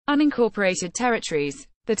unincorporated territories.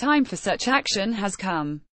 The time for such action has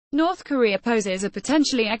come. North Korea poses a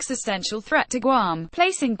potentially existential threat to Guam,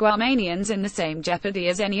 placing Guamanians in the same jeopardy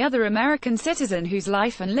as any other American citizen whose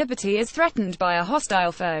life and liberty is threatened by a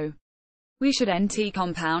hostile foe. We should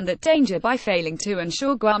compound that danger by failing to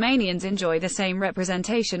ensure Guamanians enjoy the same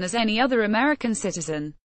representation as any other American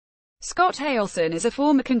citizen. Scott Haleson is a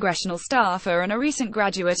former congressional staffer and a recent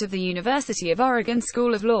graduate of the University of Oregon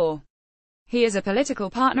School of Law. He is a political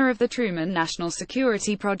partner of the Truman National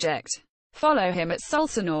Security Project. Follow him at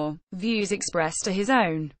Solsanor. Views expressed are his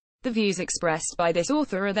own. The views expressed by this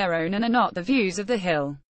author are their own and are not the views of The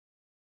Hill.